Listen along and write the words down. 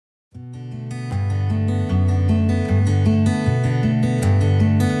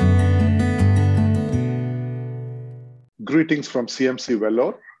Greetings from CMC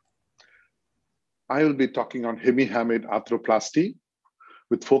Vellore. I will be talking on Hemi-Hamate Arthoplasty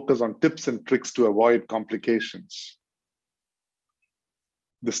with focus on tips and tricks to avoid complications.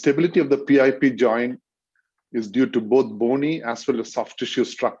 The stability of the PIP joint is due to both bony as well as soft tissue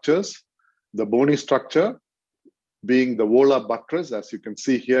structures. The bony structure being the volar buttress, as you can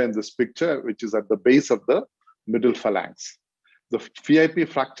see here in this picture, which is at the base of the middle phalanx. The PIP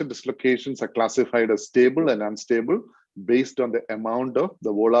fracture dislocations are classified as stable and unstable based on the amount of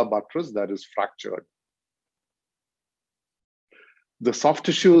the volar buttress that is fractured. The soft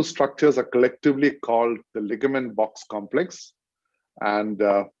tissue structures are collectively called the ligament box complex and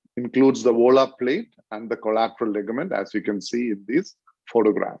includes the volar plate and the collateral ligament, as you can see in these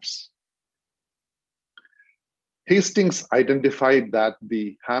photographs. Hastings identified that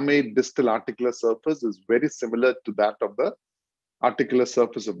the hamate distal articular surface is very similar to that of the articular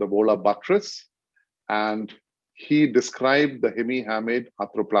surface of the volar buttress, and he described the HemiHamate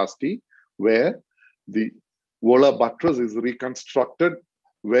Arthoplasty, where the volar buttress is reconstructed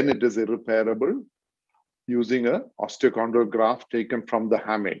when it is irreparable using an osteochondral graft taken from the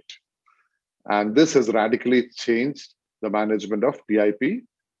hamate. And this has radically changed the management of PIP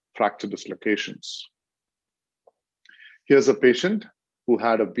fracture dislocations. Here's a patient who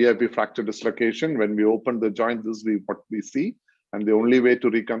had a PIP fracture dislocation. When we opened the joint, this is what we see. And the only way to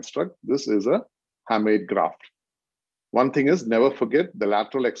reconstruct this is a hamate graft. One thing is, never forget the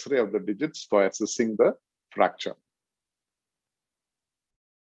lateral X-ray of the digits for assessing the fracture.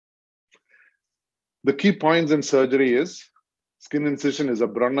 The key points in surgery is skin incision is a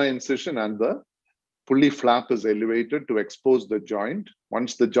Brunner incision and the pulley flap is elevated to expose the joint.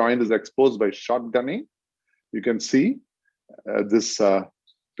 Once the joint is exposed by shotgunning, you can see this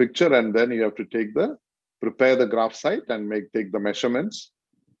picture, and then you have to prepare the graft site and take the measurements.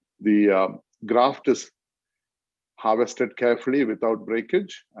 The graft is harvested carefully without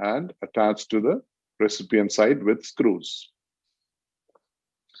breakage and attached to the recipient side with screws.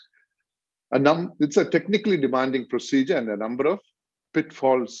 It's a technically demanding procedure, and a number of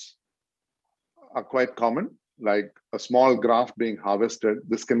pitfalls are quite common, like a small graft being harvested.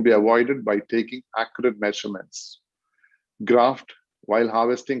 This can be avoided by taking accurate measurements. Graft, while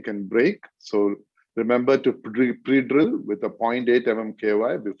harvesting, can break, so remember to pre-drill with a 0.8 mm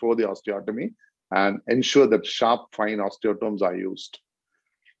KY before the osteotomy and ensure that sharp, fine osteotomes are used.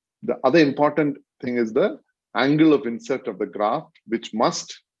 The other important thing is the angle of insert of the graft, which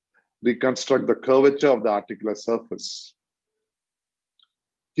must reconstruct the curvature of the articular surface.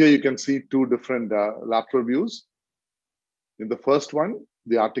 Here you can see two different lateral views. In the first one,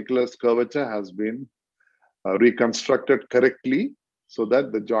 the articular curvature has been reconstructed correctly so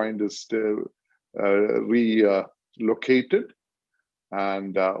that the joint is relocated.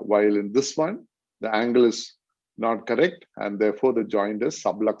 And while in this one, the angle is not correct, and therefore the joint is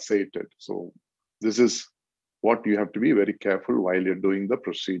subluxated. So this is what you have to be very careful while you're doing the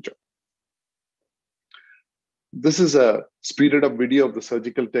procedure. This is a speeded up video of the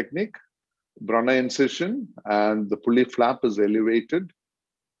surgical technique. Brunner incision, and the pulley flap is elevated.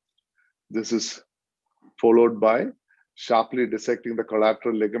 This is followed by sharply dissecting the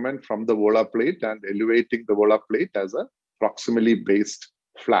collateral ligament from the volar plate and elevating the volar plate as a proximally based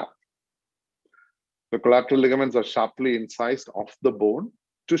flap. The collateral ligaments are sharply incised off the bone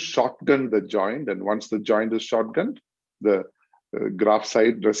to shotgun the joint, and once the joint is shotgunned, the graft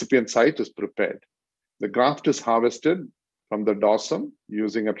site, recipient site is prepared. The graft is harvested from the dorsum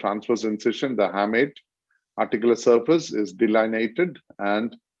using a transverse incision. The hamate articular surface is delineated,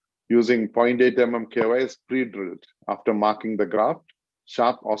 and using 0.8 mm KY is pre-drilled. After marking the graft,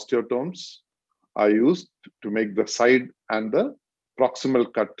 sharp osteotomes are used to make the side and the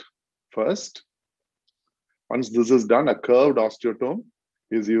proximal cut first. Once this is done, a curved osteotome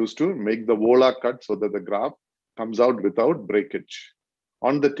is used to make the volar cut so that the graft comes out without breakage.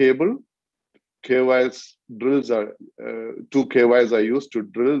 On the table, KYs drills are 2 KYs are used to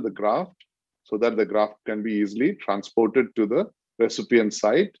drill the graft so that the graft can be easily transported to the recipient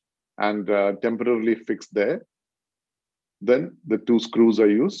site and temporarily fixed there. Then the 2 screws are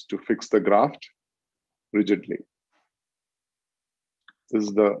used to fix the graft rigidly. This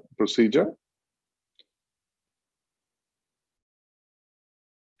is the procedure.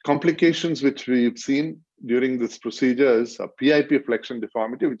 Complications which we've seen during this procedure is a PIP flexion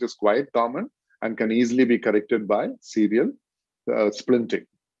deformity, which is quite common and can easily be corrected by serial splinting.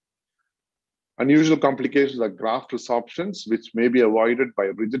 Unusual complications are graft resorptions, which may be avoided by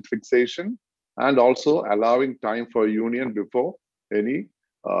rigid fixation and also allowing time for union before any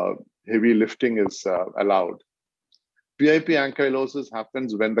heavy lifting is allowed. PIP ankylosis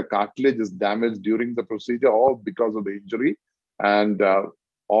happens when the cartilage is damaged during the procedure or because of the injury, and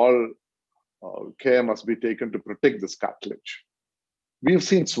all care must be taken to protect this cartilage. We've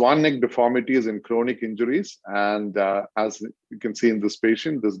seen swan neck deformities in chronic injuries, and as you can see in this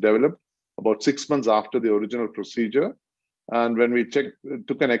patient, this developed about 6 months after the original procedure. And when we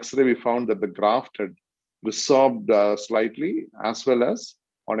took an X-ray, we found that the graft had resorbed slightly, as well as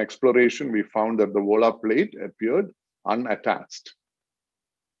on exploration, we found that the volar plate appeared unattached.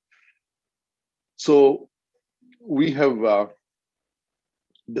 So we have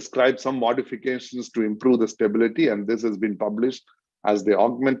described some modifications to improve the stability, and this has been published as the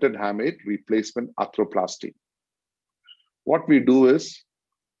augmented hamate replacement arthroplasty. What we do is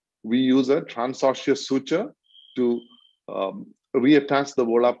we use a transosseous suture to reattach the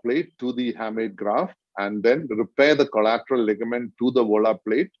volar plate to the hamate graft and then repair the collateral ligament to the volar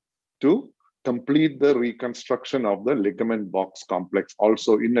plate to complete the reconstruction of the ligament box complex,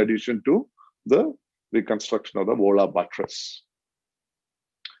 also in addition to the reconstruction of the volar buttress.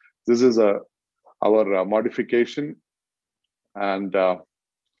 This is our modification, and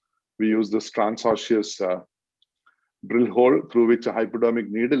we use this transosseous drill hole through which a hypodermic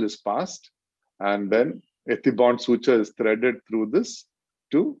needle is passed, and then ethibond suture is threaded through this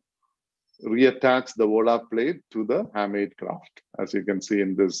to reattach the volar plate to the hamate graft, as you can see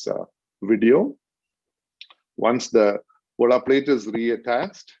in this video. Once the volar plate is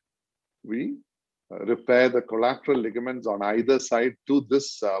reattached, we repair the collateral ligaments on either side to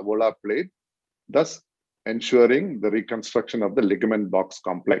this volar plate, thus ensuring the reconstruction of the ligament box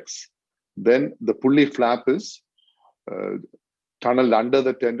complex. Then the pulley flap is tunneled under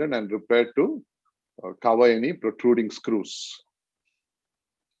the tendon and repaired to cover any protruding screws.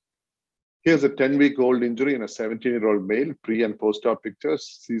 Here's a 10-week-old injury in a 17-year-old male. Pre and post-op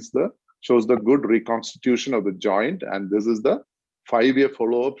pictures shows the good reconstitution of the joint, and this is the 5-year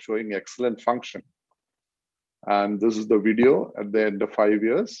follow-up showing excellent function. And this is the video at the end of 5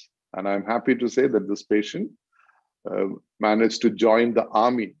 years. And I'm happy to say that this patient managed to join the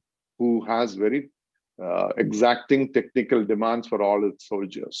army, who has very exacting technical demands for all its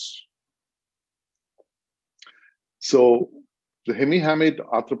soldiers. So the HemiHamate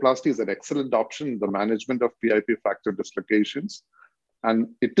Arthoplasty is an excellent option in the management of PIP fracture dislocations, and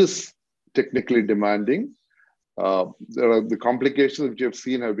it is technically demanding. The complications which you have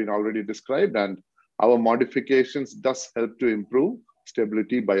seen have been already described, and our modifications does help to improve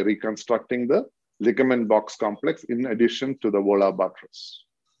stability by reconstructing the ligament box complex in addition to the volar buttress.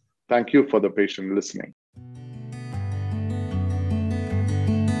 Thank you for the patient listening.